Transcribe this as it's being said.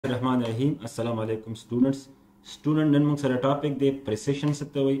الرحمن الرحیم السلام علیکم student نن موږ سره ټاپک دی precision څه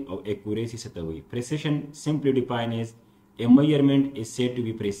ته وایي او accuracy څه ته وایي. Precision simply defined as a measurement is said to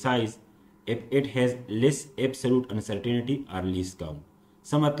be precise if it has less absolute uncertainty or least count.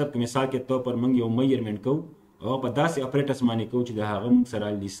 څه مطلب که مثال کې طور پر موږ یو measurement کوو او په داسې apparatus باندې کوو چې د هغه موږ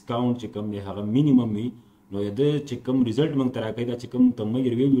سره least count چې کوم دی هغه minimum وي، نو د چې کوم result موږ ته راکوي دا چې کوم ته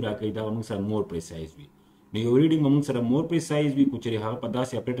measure value راکوي دا موږ سره more precise وي. نو یو ریډینګ موږ سره مور پریسایز وي، چې هغه په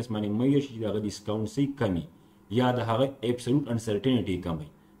داسې اپریټس باندې میجر شي چې د هغه ډسکاونټ صحیح کمي یا د هغه ایبسولوټ انسرټینټي کمي،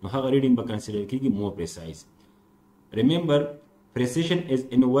 نو هغه ریډینګ به کنسیډر کیږي مور پریسایز. ریمember precision is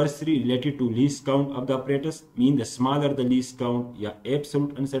inversely related to least count of the apparatus, mean the smaller the least count یا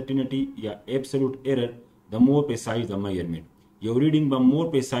absolute uncertainty یا absolute error the more precise the measurement. یو ریډینګ به مور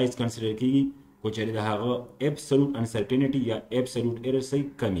پریسایز کنسیډر کیږي چې د هغه absolute uncertainty یا absolute error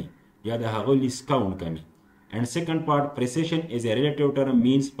صحیح کمي یا د هغه least count کمي. And second part, precision is a relative term,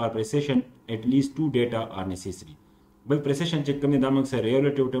 means for precision at least two data are necessary. بل precision چې کوم دا موږ سره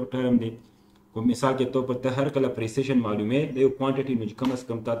relative term دی، کوم مثال کې تو په هر کله precision معلومه د یو کوانټیټي نو کم از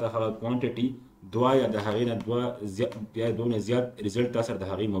کم تا ته هغه کوانټیټي دوا یا د هغې نه دوا یا دونه زیات ریزلټ تا سره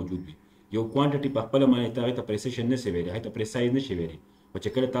د هغې موجود وي. یو کوانټیټي په خپله باندې ته هغې ته precision نه شي ویلی، هغې ته precise نه شي ویلی، خو چې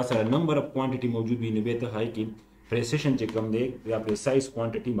کله تا سره نمبر اف کوانټیټي موجود وي نو بیا ته هغې کې precision چې کوم دی یا precise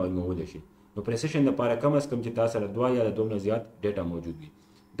کوانټیټي معلومولی شي. نو پریسیشن لپاره کم از کم چې تاسو سره دوا یا دومره زیات ډیټا موجود وي.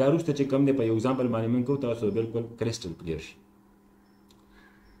 دا وروسته چې کم دی په یو ایگزامپل باندې موږ کوو تاسو بالکل کرسټل کلیر شي.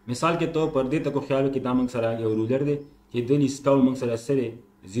 مثال کې طور پر دې ته کو خیال وکړئ دا موږ سره یو رولر دی چې د لیسکاونټ موږ سره سره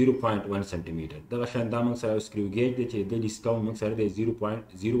 0.1 سانتي میټر، دغه شان دا موږ سره سکریو گیج دی چې د لیسکاونټ موږ سره دی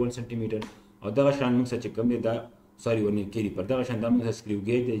 0.01 سانتي میټر، او دغه شان موږ سره چې کم دی دا سوري ورنه کېږي پر دغه شان دا موږ سره سکریو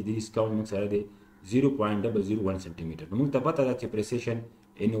گیج دی د لیسکاونټ موږ سره دی 0.001 سانتي میټر. نو موږ ته پته ده چې پریسیشن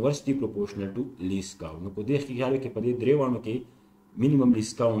inversely proportional to least count. نو په دې خیال کې په دې درې وانو کې minimum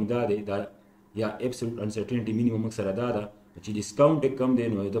least count دا دی دا یا absolute uncertainty minimum سره دا ده چې ډسکاونټ کم دی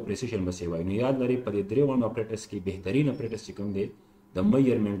نو د پریسیشن به سیوای. نو یاد لرئ په دې درې وانو اپریټس کې بهترین اپریټس چې کوم دی د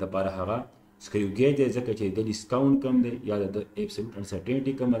میجرمنټ لپاره هغه سکریو گیج دی، ځکه چې د ډسکاونټ کم دی یا د absolute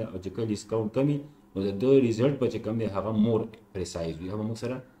uncertainty کم ده، او چې کله ډسکاونټ کمی نو د ریزلټ په چې کم دی هغه مور پریسایز وي، هغه موږ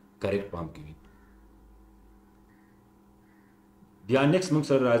سره کریکټ پام کوي. بیا نیکسٹ موږ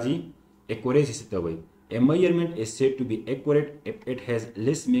سره راځي accuracy څه ته وایي. A measurement is said to be accurate if it has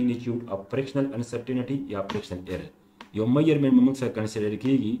less magnitude of fractional uncertainty یا fractional error. یو measurement موږ سره کنسیډر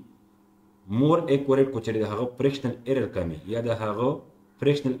کیږي more accurate کو چې د هغه fractional error کمي یا د هغه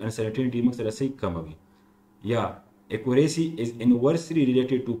fractional uncertainty موږ سره صحیح کم وي. یا accuracy is inversely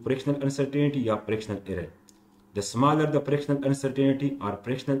related to fractional uncertainty یا fractional error. The smaller the fractional uncertainty or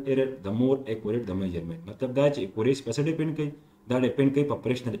fractional error the more accurate the measurement. مطلب دا چې accuracy په څه ډیپینډ کوي، دا ډیپینډ کوي په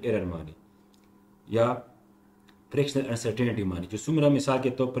fractional error باندې یا fractional uncertainty باندې. چې څومره مثال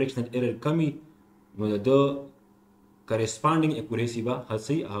کې تو fractional error کمی نو د corresponding accuracy به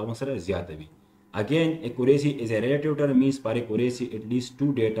هڅې هغه سره زیاته وي. Again accuracy is a relative term, means for accuracy at least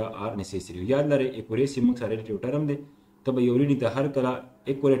two data are necessary. یاد لرئ accuracy موږ سره relative term دی، ته به یو ریډینګ ته هر کله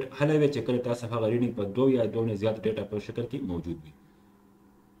accurate هله وي چې کله تاسو هغه ریډینګ په دو یا دونه زیات ډیټا په شکل کې موجود وي.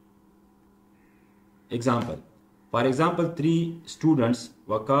 Example. For example, three students,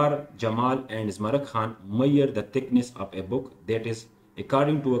 Wakar, Jamal and Zmarak Khan, measure the thickness of a book. That is,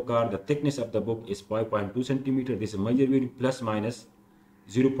 according to Wakar, the thickness of the book is 5.2 centimeter. This is measure value plus minus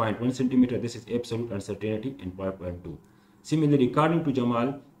 0.1 centimeter. This is absolute uncertainty in 5.2. Similarly, according to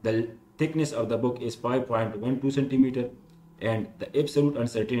Jamal, the thickness of the book is 5.12 centimeter, and the absolute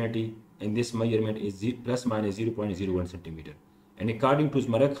uncertainty in this measurement is plus minus 0.01 centimeter. And according to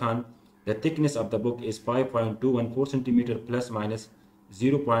Zmarak Khan, the thickness of the book is 5.214 centimeter plus minus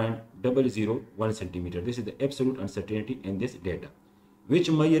 0.001 centimeter. This is the absolute uncertainty in this data.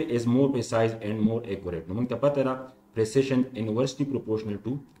 Which measure is more precise and more accurate? نو موږ ته پته ده precision inversely proportional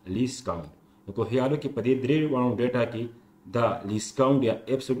to least count. نو کو خیالو کې په دې درې وانو ډیټا کې دا least count یا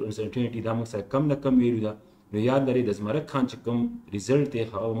absolute uncertainty دا موږ سره کم نه کم ویلو ده. نو یاد لرئ د زمرک خان چې کوم ریزلټ دی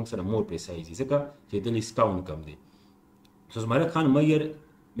هغه موږ سره more precise دی، ځکه چې د least count کم دی. So زمرک خان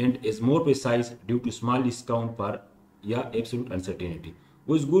measurement is more precise due to small least count for یا absolute uncertainty.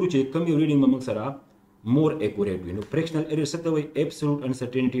 اوس ګورو چې کوم یو ریډینګ موږ سره more accurate وي. نو fractional error څه ته وایي؟ absolute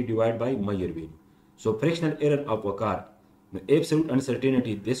uncertainty divided by measure value. So fractional error of Wakar, no absolute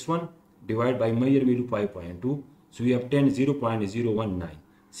uncertainty this one divided by measure value 5.2, so we obtain 0.019.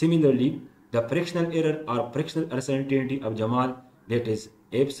 Similarly, the fractional error or fractional uncertainty of Jamal, that is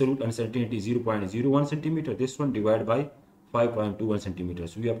absolute uncertainty 0.01 centimeter, this one divided by 5.21 centimeters,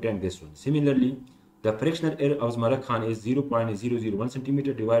 so we obtain this one. Similarly, The fractional error of Zmarak Khan is 0.001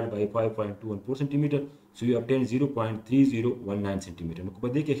 centimeter divided by 5.214 centimeter. So you obtain 0.3019 centimeter. نو په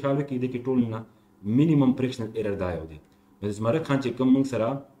دې کې خیال وکړئ د کې ټول نه minimum fractional error دا یو دی. نو Zmarak Khan چې کوم موږ سره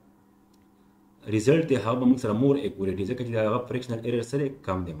result دی هغه موږ سره more accurate دی ځکه چې دا هغه fractional error سره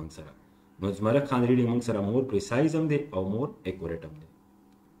کم دی موږ سره. نو Zmarak Khan reading موږ سره more precise هم دی او more accurate هم دی.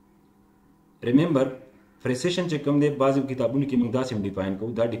 Remember precession چې کوم دی بعضو کتابونو کې موږ داسې ډیفاین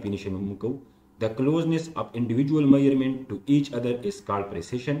کوو دا ډیفینیشن موږ کوو. The closeness of individual measurement to each other is called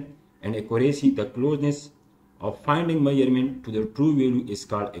precession, and accuracy, the closeness of finding measurement to the true value is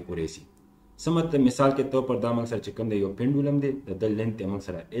called accuracy. سمت مثال کے طور پر دا موږ سره چې کوم دی یو پینډولم دی د لینث موږ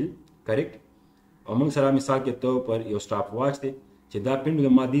سره L کریکټ او موږ سره مثال کے طور پر یو سټاپ واچ دی چې دا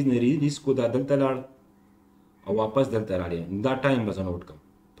پینډولم ما دې نه ریلیز کو دا دلته لاړ او واپس دلته راړي دا ټایم به زه نوٹ کوم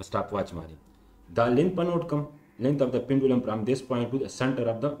په سټاپ واچ باندې دا لینث په نوٹ کوم length of the pendulum from this point to the center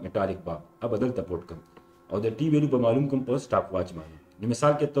of the metallic bar अब बदल तपोट कम और the t value पर मालूम कम पर stop watch मालूम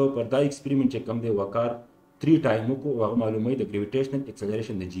मिसाल के तौर पर दा एक्सपेरिमेंट चेक कम दे वकार 3 टाइमों को वह मालूम है the gravitational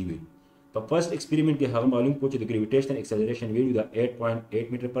acceleration the g value पर फर्स्ट एक्सपेरिमेंट के हर मालूम को the gravitational acceleration value the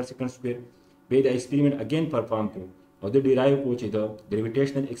 8.8 मीटर पर second square bay the experiment again perform को और द डिराइव को the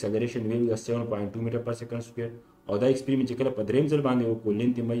gravitational acceleration value the 7.2 मीटर पर सेकंड स्क्वायर और द एक्सपेरिमेंट चेक पर द्रेम जल बांधे को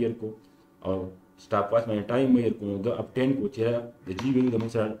लेंथ मेजर को और स्टॉप वॉच में टाइम मेजर को द अब 10 को चेहरा द जी वैल्यू द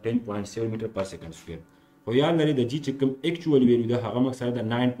मसला 10.7 मीटर पर सेकंड स्क्वायर और याद लरी द जी चिकम एक्चुअल वैल्यू द हगा मसला द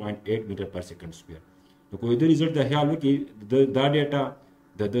 9.8 मीटर पर सेकंड स्क्वायर तो कोई द रिजल्ट द ख्याल कि द डेटा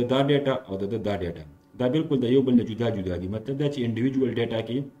और द डेटा दा बिल्कुल द यो बल जुदा जुदा दी मतलब द इंडिविजुअल डेटा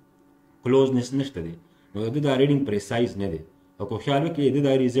की क्लोजनेस नष्ट they know the reading precise ने दे और को ख्याल कि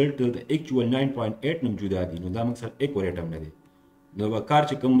द रिजल्ट द एक्चुअल 9.8 नम जुदा दी नो दा मसला एक्यूरेट हम ने दे نو وکار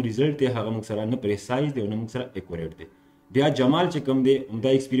چې کوم ریزلټ دی هغه موږ سره نه پریسایز دی او نه موږ سره ایکوریټ دی بیا جمال چې کوم دی عمده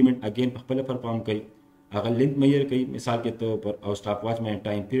ایکسپریمنٹ اگین په خپل پرفارم کوي هغه لینث میجر کوي مثال کے طور پر او سٹاپ واچ میں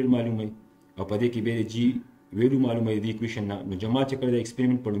ٹائم پیریڈ معلوم ہے او په دې کې به جی ویلو معلوم ہے دی ایکویشن نو جمع چې کړی د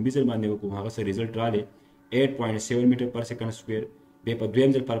ایکسپریمنٹ په لومبي ځل باندې وکړو هغه سره ریزلټ رااله 8.7 میټر پر سیکنډ سکوير بیا په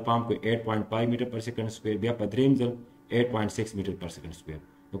دویم ځل پرفارم کوي 8.5 میټر پر سیکنډ سکوير بیا په دریم ځل 8.6 میټر پر سیکنډ سکوير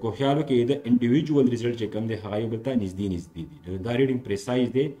نو کو خیال وکړئ د انډیویډوال ریزلټ چې کوم دی هغه یو بل ته نږدې دي دا ریډینګ پریسایز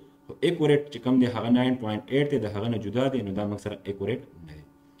دی او ایکوریټ چې کوم دی هغه 9.8 دی د هغه نه جدا دی نو دا موږ سره ایکوریټ نه دی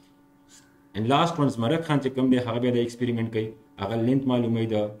ان لاست ون Zmarak Khan چې کوم دی هغه بیا د ایکسپریمنٹ کوي هغه لینث معلوموي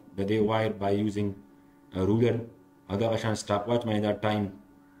د دې وایر بای یوزینګ رولر او دا شان سټاپ واچ باندې دا ټایم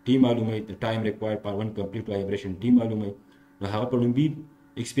ټی معلوموي د ټایم ریکوايرډ فار ون کمپلیټ وایبریشن ټی معلوموي نو هغه په لومبي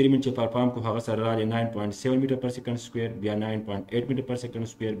एक्सपेरिमेंट से परफॉर्म को हगा सर राले 9.7 मीटर पर सेकंड स्क्वायर बिया 9.8 मीटर पर सेकंड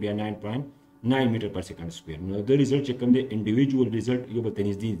स्क्वायर बिया 9.9 मीटर पर second square know the result check come they individual result यो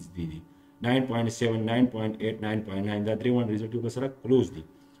बतनीज दी 9.7 9.8 9.9 दा द्रे one result yo Basra close the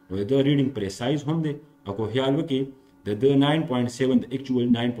know the reading precise हम दे अको ख्याल वके द 9.7 द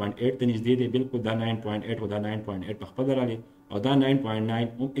एक्चुअल 9.8 तनीज दे बिल्कुल दा 9.8 हो दा 9.8 पर खबर राले और दा 9.9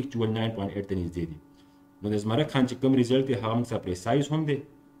 हम एक्चुअल 9.8 तनीज दे نو د Zmarak Khan چې کوم ریزلټ دی هغه موږ سره پریسایز هم دی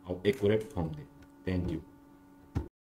او ایکوریټ هم دی. تھینک یو.